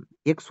first one,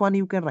 x1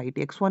 you can write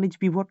x1 is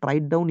pivot,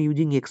 write down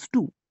using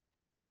x2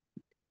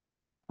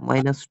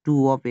 minus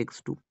 2 of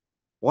x2.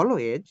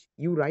 Always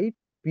you write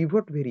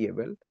pivot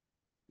variable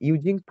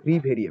using three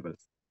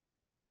variables.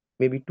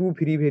 Maybe two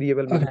free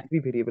variable, maybe Okay. three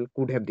variable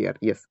could have there.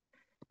 Yes.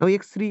 Now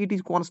x3 it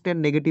is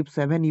constant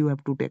 -7 you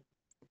have to take.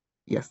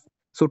 Yes.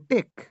 So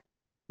take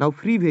now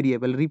free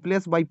variable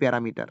replace by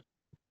parameter.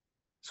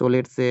 So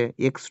let's say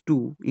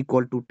x2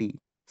 equal to t.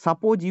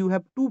 Suppose you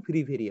have two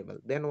free variable,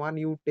 then one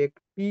you take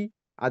t,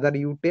 other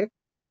you take,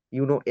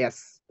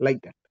 s,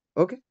 like that.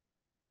 Okay.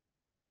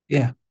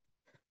 Yeah.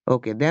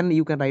 Okay. Then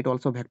you can write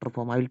also vector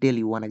form. I will tell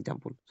you one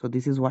example. So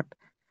this is what.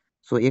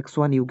 So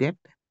x1 you get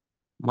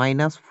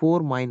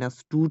 -4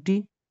 minus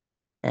 2t,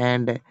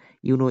 and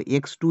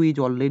x2 is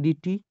already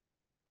t,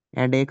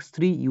 and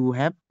x3 you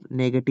have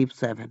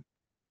 -7.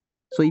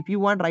 So if you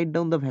want write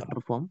down the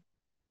vector form,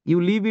 you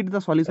leave it the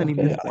solution in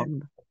Okay. this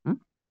form. Hmm?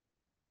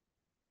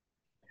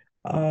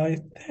 I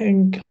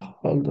think,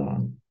 hold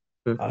on.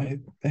 Hmm. I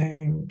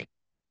think,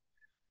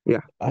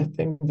 Yeah. I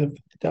think the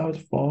without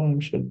form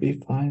should be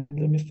fine.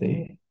 Let me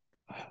see.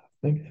 I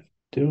think if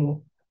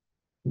two,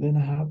 then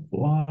I have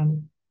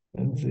one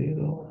and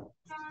zero,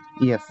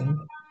 Yes. and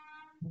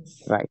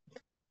it's Right.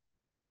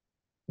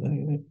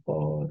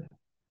 -4,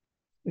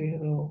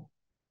 zero,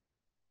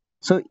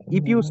 So and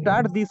if you then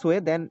start this way,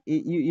 then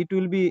it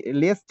will be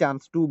less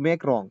chance to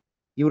make wrong.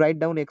 You write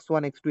down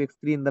x1, x2,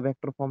 x3 in the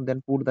vector form,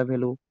 then put the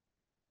value.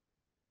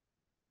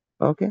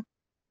 Okay.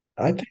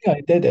 I think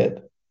I did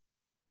it.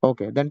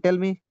 Okay. Then tell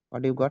me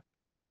what you got.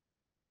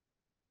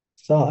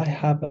 So I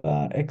have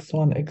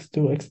x1,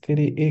 x2,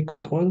 x3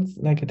 equals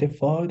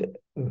 -4,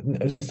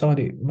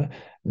 sorry,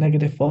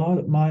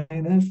 -4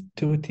 minus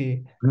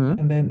 2t. Hmm.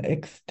 And then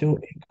x2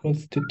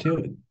 equals to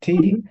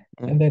 2t.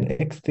 Hmm. And then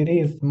x3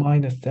 is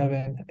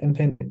 -7. And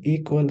then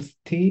equals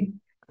t,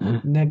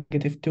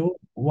 -2,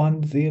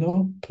 1,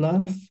 0,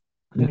 plus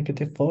Hmm.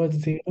 -4,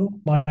 0,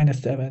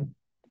 -7.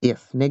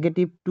 Yes.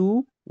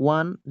 -2,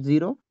 1,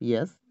 0.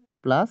 Yes.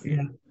 Plus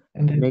Yeah.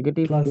 And then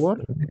negative plus 4,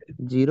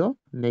 0,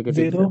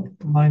 -7. 0,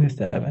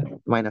 -7.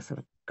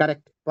 -7.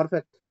 Correct.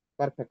 Perfect.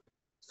 Perfect.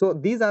 So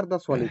these are the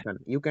Okay. solution.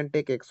 You can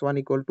take x1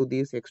 equal to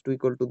this, x2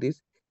 equal to this,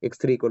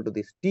 x3 equal to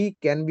this. T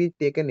can be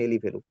taken any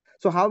value.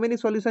 So how many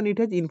solution it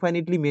has?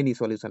 Infinitely many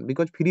solution,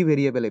 because free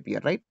variable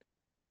appear, right?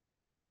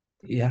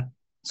 Yeah.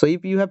 So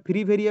if you have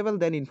free variable,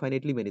 then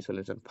infinitely many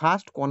solution.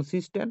 First,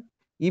 consistent.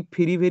 If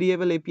free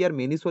variable appear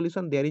many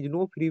solution, there is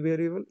no free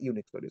variable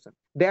unique solution.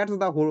 That's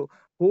the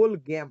whole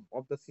game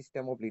of the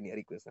system of linear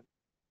equation.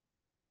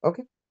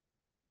 Okay.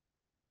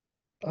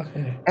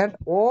 Okay. And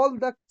all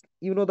the,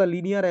 the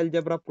linear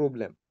algebra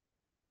problem,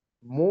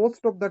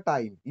 most of the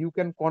time you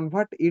can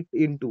convert it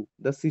into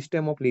the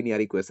system of linear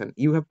equation.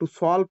 You have to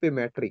solve a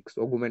matrix,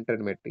 augmented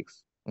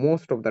matrix,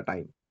 most of the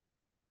time.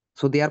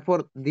 So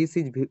therefore this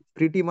is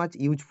pretty much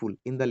useful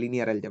in the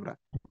linear algebra,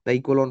 the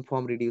echelon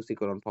form, reduced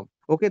echelon form.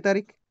 Okay,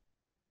 Tariq.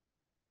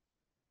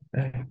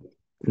 Okay.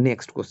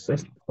 Next question.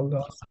 Just hold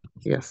on.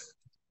 Yes.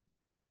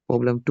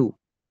 Problem 2.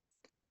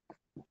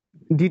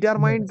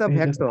 Determine Let's the see,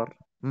 just vector.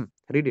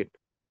 Read it.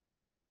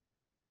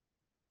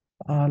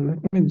 let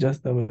me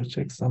just double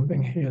check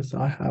something here. So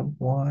I have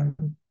one.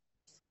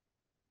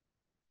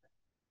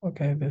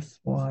 Okay, this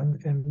one,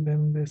 and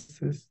then this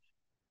is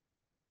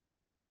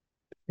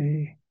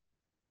 3,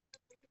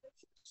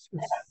 this is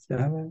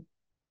 7,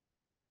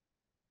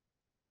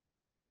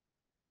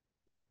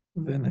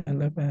 then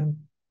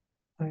 11,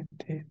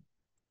 19.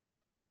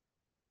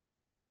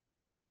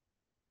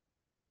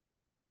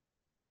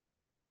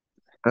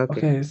 Okay.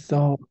 Okay,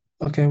 so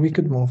okay, we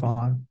could move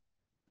on.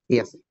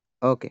 Yes.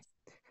 Okay.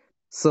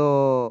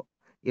 So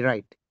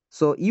right.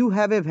 So you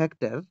have a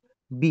vector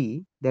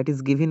b that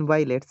is given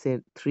by, let's say,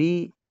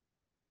 3.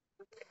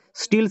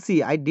 Still,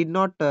 see, I did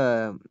not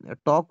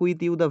talk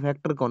with you the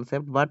vector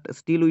concept, but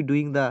still we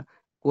doing the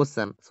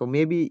question. So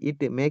maybe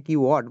it make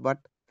you odd, but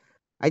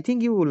I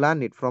think you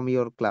learn it from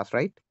your class,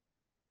 right?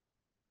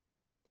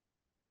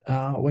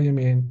 What do you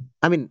mean?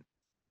 I mean,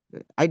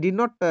 I did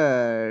not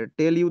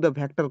tell you the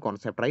vector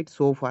concept, right?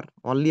 So far,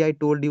 only I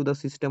told you the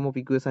system of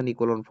equation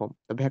echelon form.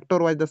 The vector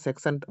was the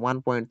section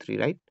 1.3,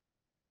 right?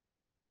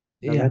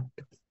 The Yeah,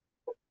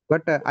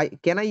 but I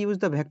can I use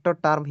the vector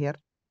term here?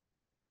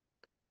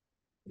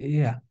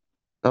 yeah.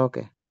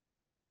 Okay,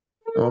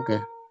 okay,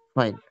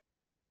 fine,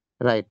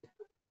 right,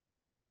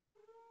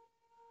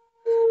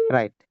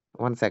 right.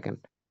 1 second.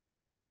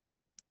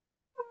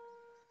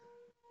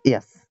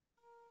 Yes,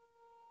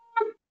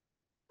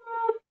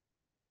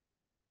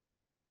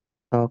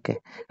 okay,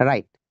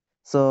 right.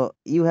 So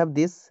you have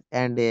this,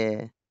 and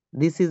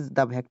this is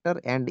the vector,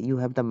 and you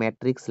have the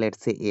matrix.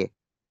 Let's say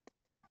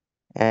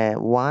A.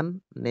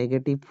 1,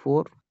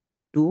 -4,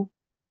 2,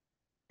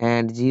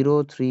 and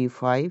 0, 3,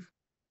 5,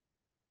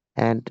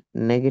 and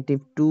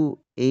 -2,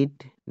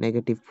 8,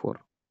 -4.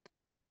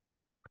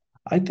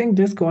 I think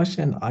this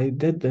question, I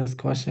did this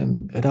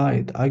question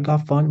right. I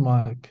got 1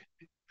 mark.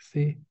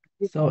 See?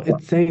 So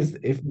it says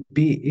if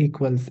B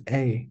equals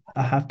A,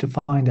 I have to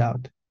find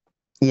out.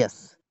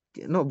 Yes.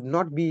 No,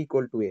 not B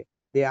equal to A.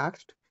 They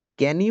asked,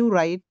 can you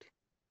write,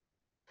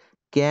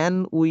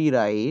 can we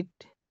write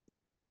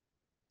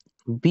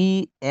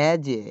B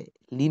as a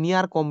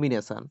linear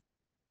combination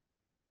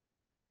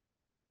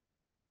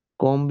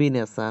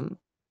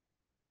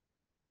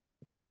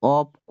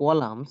of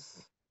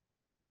columns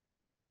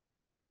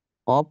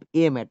of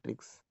A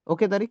matrix?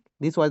 Okay, Tariq,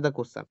 this was the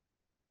question.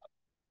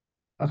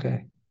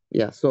 Okay,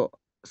 Yeah, so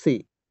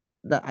see,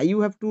 you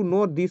have to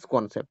know this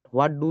concept.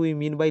 What do we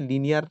mean by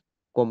linear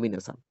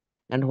combination?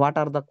 And what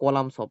are the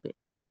columns of A?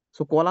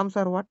 So columns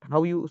are what?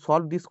 How you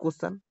solve this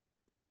question?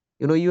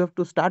 You have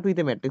to start with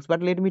a matrix,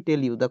 but let me tell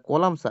you, the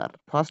columns are,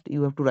 first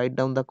you have to write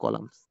down the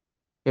columns.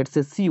 Let's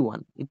say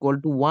C1 equal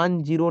to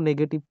 1 0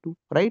 -2,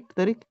 right,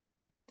 Tariq?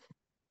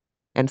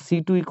 And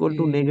C2 equal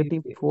to Y-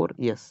 -4,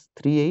 yes,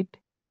 3 8,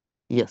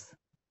 yes,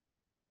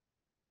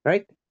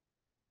 right?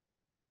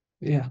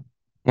 yeah,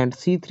 And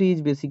C3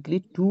 is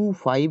basically 2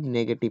 5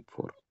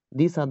 -4.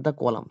 These are the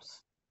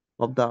columns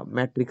of the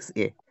matrix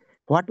A.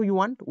 What do you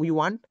want? We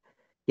want,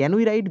 can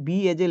we write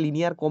B as a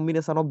linear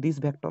combination of these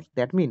vectors?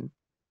 That means,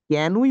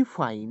 can we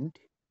find,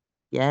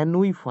 can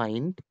we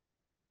find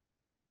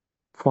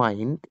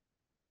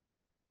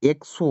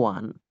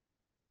x1,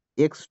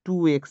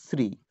 x2,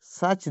 x3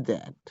 such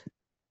that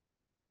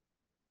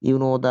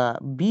the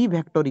B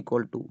vector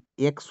equal to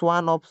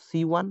x1 of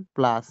C1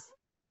 plus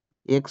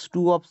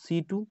x2 of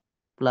C2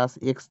 plus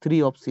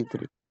x3 of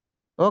C3.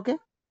 Okay.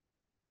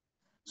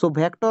 So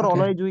vector okay,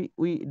 always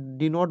we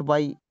denote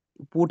by,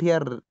 put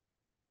here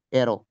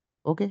arrow.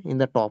 Okay. In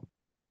the top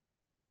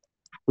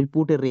we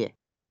put a ray,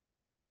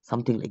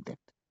 something like that,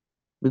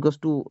 because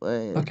to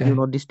okay,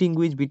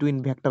 distinguish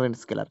between vector and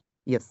scalar.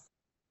 Yes.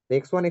 The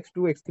x1,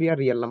 x2, x3 are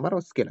real number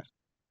or scalar.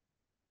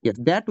 Yes,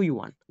 that we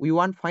want. We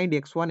want find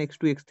x1,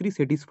 x2, x3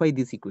 satisfy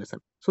this equation.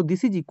 So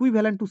this is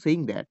equivalent to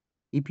saying that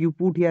if you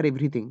put here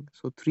everything,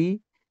 so 3,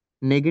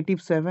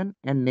 -7,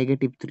 and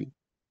 -3.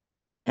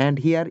 And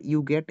here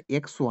you get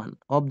x1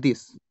 of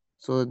this.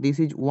 So this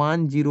is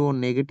 1 0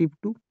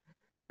 -2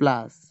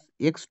 plus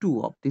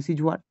x2 of this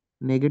is what?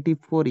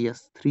 -4,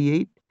 yes, 3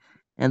 8.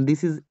 And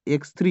this is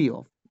x3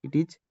 of it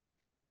is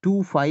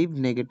 2 5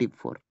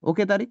 -4.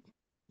 Okay, Tariq?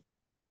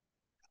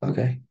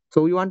 okay.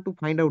 So we want to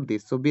find out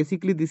this. So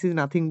basically this is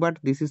nothing but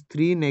this is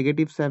 3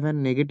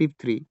 -7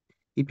 -3.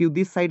 If you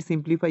this side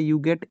simplify, you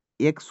get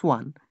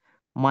x1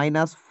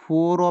 minus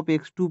 4 of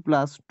x2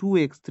 plus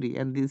 2x3,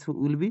 and this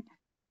will be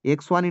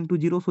x1 into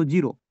 0, so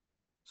 0.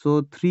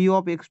 So 3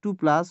 of x2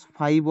 plus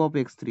 5 of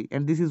x3,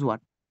 and this is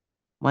what?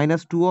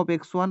 Minus 2 of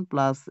x1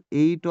 plus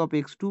 8 of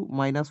x2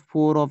 minus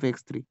 4 of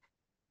x3.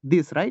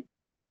 This, right?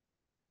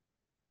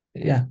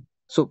 Yeah,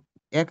 So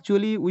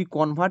actually we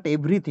convert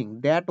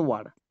everything, that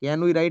word.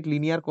 Can we write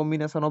linear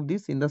combination of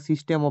this in the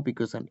system of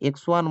equation?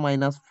 X1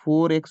 minus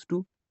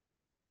 4x2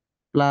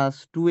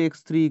 plus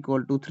 2x3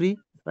 equal to 3,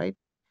 right?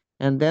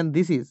 And then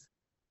this is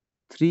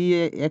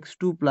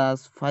 3x2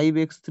 plus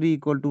 5x3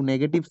 equal to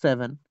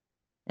 -7,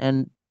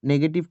 and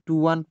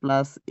 -21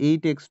 plus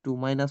 8x2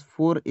 minus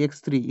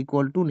 4x3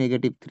 equal to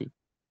 -3.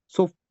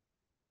 So,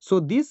 so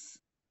this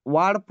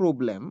word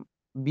problem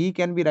B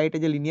can be write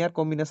as a linear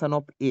combination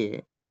of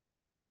A.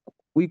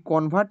 We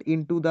convert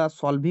into the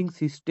solving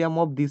system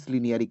of this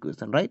linear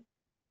equation, right?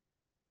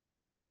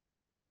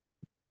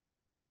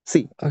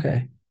 See,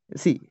 okay.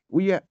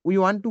 we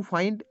want to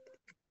find.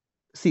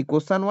 See,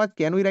 question was,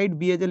 can we write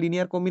B as a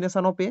linear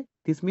combination of A?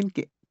 This means,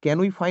 can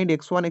we find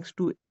x1,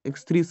 x2,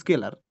 x3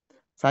 scalar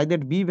such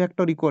that B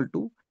vector equal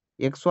to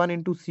x1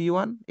 into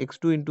C1,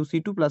 x2 into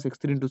C2 plus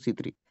x3 into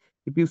C3.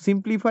 If you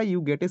simplify,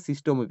 you get a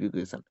system of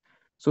equation.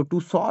 So to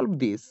solve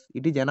this,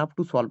 it is enough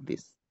to solve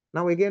this.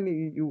 Now again,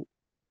 you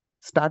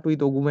start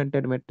with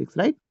augmented matrix,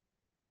 right?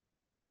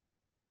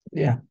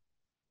 Yeah,